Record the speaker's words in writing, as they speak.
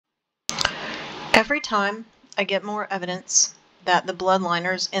Every time I get more evidence that the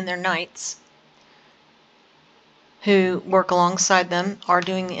bloodliners and their knights who work alongside them are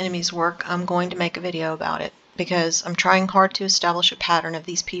doing the enemy's work, I'm going to make a video about it because I'm trying hard to establish a pattern of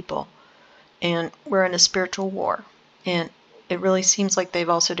these people, and we're in a spiritual war, and it really seems like they've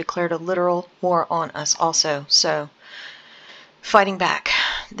also declared a literal war on us also, so fighting back.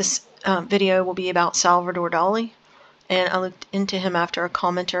 This video will be about Salvador Dali, and I looked into him after a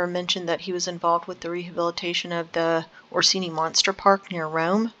commenter mentioned that he was involved with the rehabilitation of the Orsini Monster Park near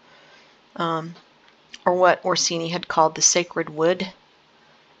Rome, or what Orsini had called the Sacred Wood.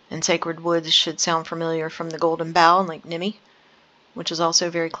 And Sacred Woods should sound familiar from the Golden Bough in Lake Nemi, which is also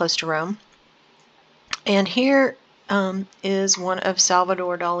very close to Rome. And here is one of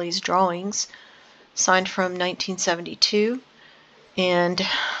Salvador Dali's drawings, signed from 1972. And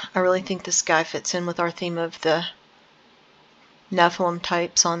I really think this guy fits in with our theme of the Nephilim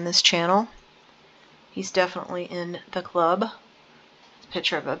types on this channel. He's definitely in the club. It's a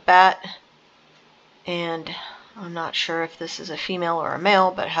picture of a bat, and I'm not sure if this is a female or a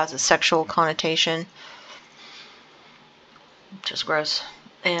male, but it has a sexual connotation, which is gross.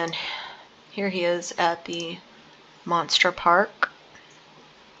 And here he is at the Monster Park.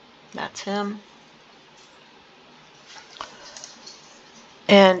 That's him.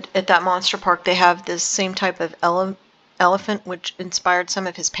 And at that Monster Park they have this same type of elephant which inspired some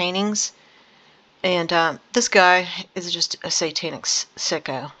of his paintings. And this guy is just a satanic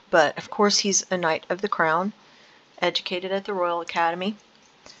sicko. But of course he's a Knight of the Crown, educated at the Royal Academy.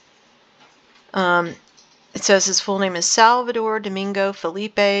 It says his full name is Salvador Domingo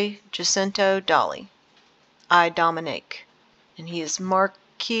Felipe Jacinto Dali, I Dominique. And he is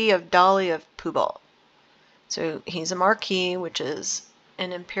Marquis of Dali of Pubal. So he's a Marquis, which is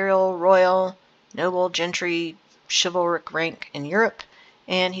an imperial, royal, noble, gentry, chivalric rank in Europe.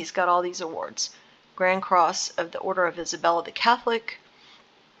 And he's got all these awards. Grand Cross of the Order of Isabella the Catholic,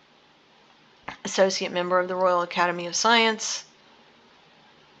 Associate Member of the Royal Academy of Science,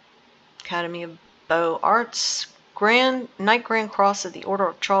 Academy of Beaux Arts, Knight Grand Cross of the Order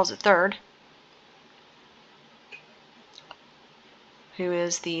of Charles III, who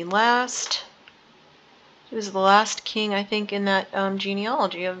is the last king, I think, in that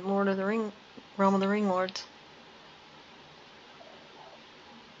genealogy of Lord of the Ring, Realm of the Ring Lords.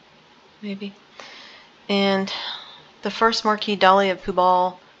 Maybe. And the first Marquis Dali of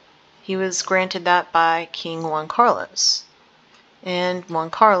Pubal, he was granted that by King Juan Carlos. And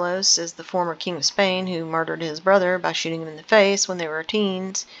Juan Carlos is the former King of Spain who murdered his brother by shooting him in the face when they were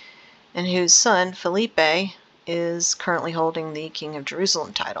teens, and whose son, Felipe, is currently holding the King of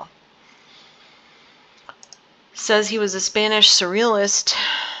Jerusalem title. Says he was a Spanish Surrealist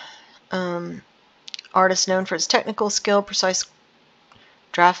artist known for his technical skill, precise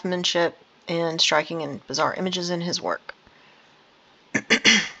draftsmanship, and striking and bizarre images in his work.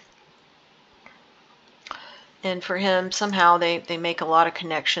 And for him, somehow they make a lot of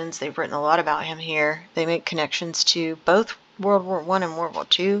connections. They've written a lot about him here. They make connections to both World War I and World War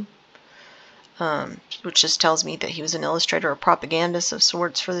II, which just tells me that he was an illustrator or propagandist of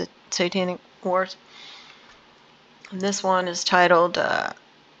sorts for the Satanic Wars. And this one is titled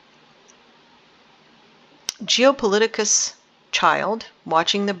Geopoliticus Child,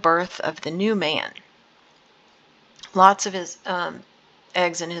 Watching the Birth of the New Man. Lots of his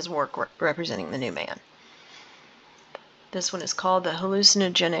eggs in his work representing the new man. This one is called the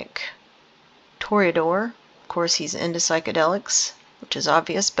Hallucinogenic Toreador. Of course, he's into psychedelics, which is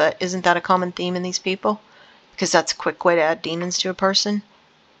obvious, but isn't that a common theme in these people? Because that's a quick way to add demons to a person.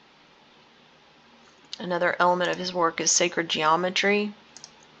 Another element of his work is sacred geometry.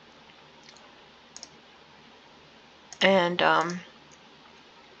 And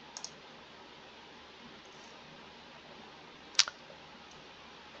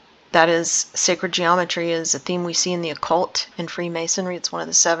that is, sacred geometry is a theme we see in the occult and Freemasonry. It's one of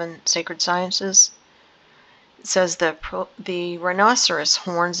the 7 sacred sciences. It says the rhinoceros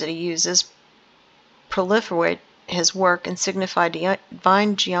horns that he uses proliferate his work and signify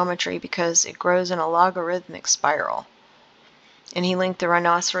divine geometry because it grows in a logarithmic spiral. And he linked the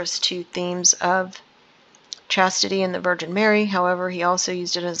rhinoceros to themes of chastity and the Virgin Mary. However, he also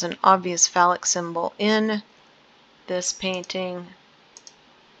used it as an obvious phallic symbol in this painting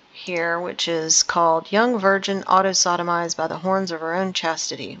here, which is called Young Virgin Auto-Sodomized by the Horns of Her Own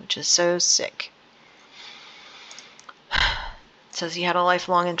Chastity, which is so sick. It says he had a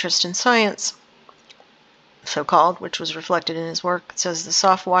lifelong interest in science, so-called, which was reflected in his work. It says the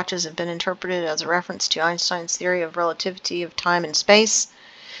soft watches have been interpreted as a reference to Einstein's theory of relativity of time and space.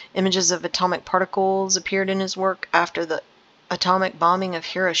 Images of atomic particles appeared in his work after the atomic bombing of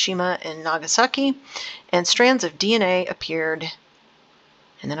Hiroshima and Nagasaki, and strands of DNA appeared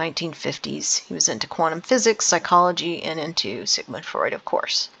in the 1950s. He was into quantum physics, psychology, and into Sigmund Freud, of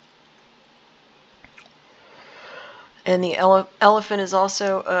course. And the elephant is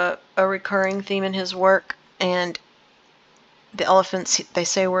also a recurring theme in his work, and the elephants, they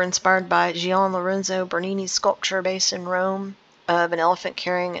say, were inspired by Gian Lorenzo Bernini's sculpture based in Rome of an elephant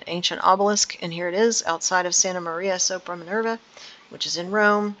carrying an ancient obelisk, and here it is outside of Santa Maria sopra Minerva, which is in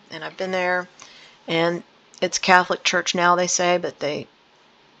Rome, and I've been there, and it's Catholic church now, they say, but they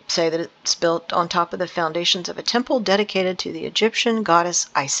say that it's built on top of the foundations of a temple dedicated to the Egyptian goddess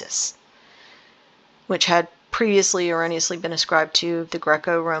Isis, which had previously erroneously been ascribed to the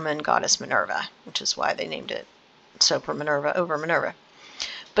Greco-Roman goddess Minerva, which is why they named it Sopra Minerva over Minerva.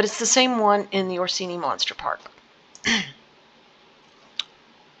 But it's the same one in the Orsini Monster Park that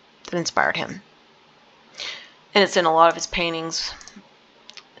inspired him. And it's in a lot of his paintings,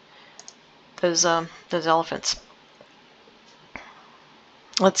 those elephants.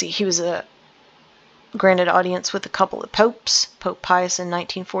 Let's see, he was granted audience with a couple of popes, Pope Pius in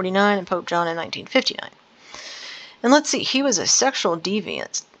 1949 and Pope John in 1959. And let's see, he was a sexual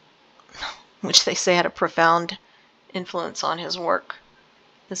deviant, which they say had a profound influence on his work.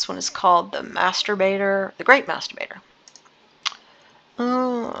 This one is called The Masturbator, The Great Masturbator.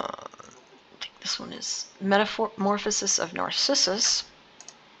 I think this one is Metamorphosis of Narcissus.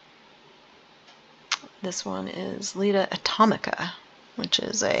 This one is Leda Atomica, which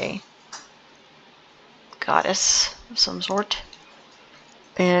is a goddess of some sort.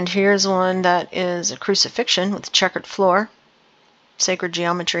 And here's one that is a crucifixion with checkered floor, sacred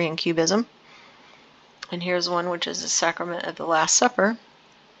geometry and cubism. And here's one which is a sacrament of the Last Supper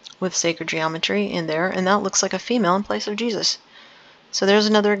with sacred geometry in there, and that looks like a female in place of Jesus. So there's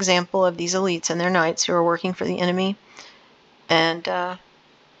another example of these elites and their knights who are working for the enemy, and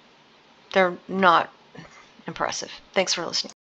they're not impressive. Thanks for listening.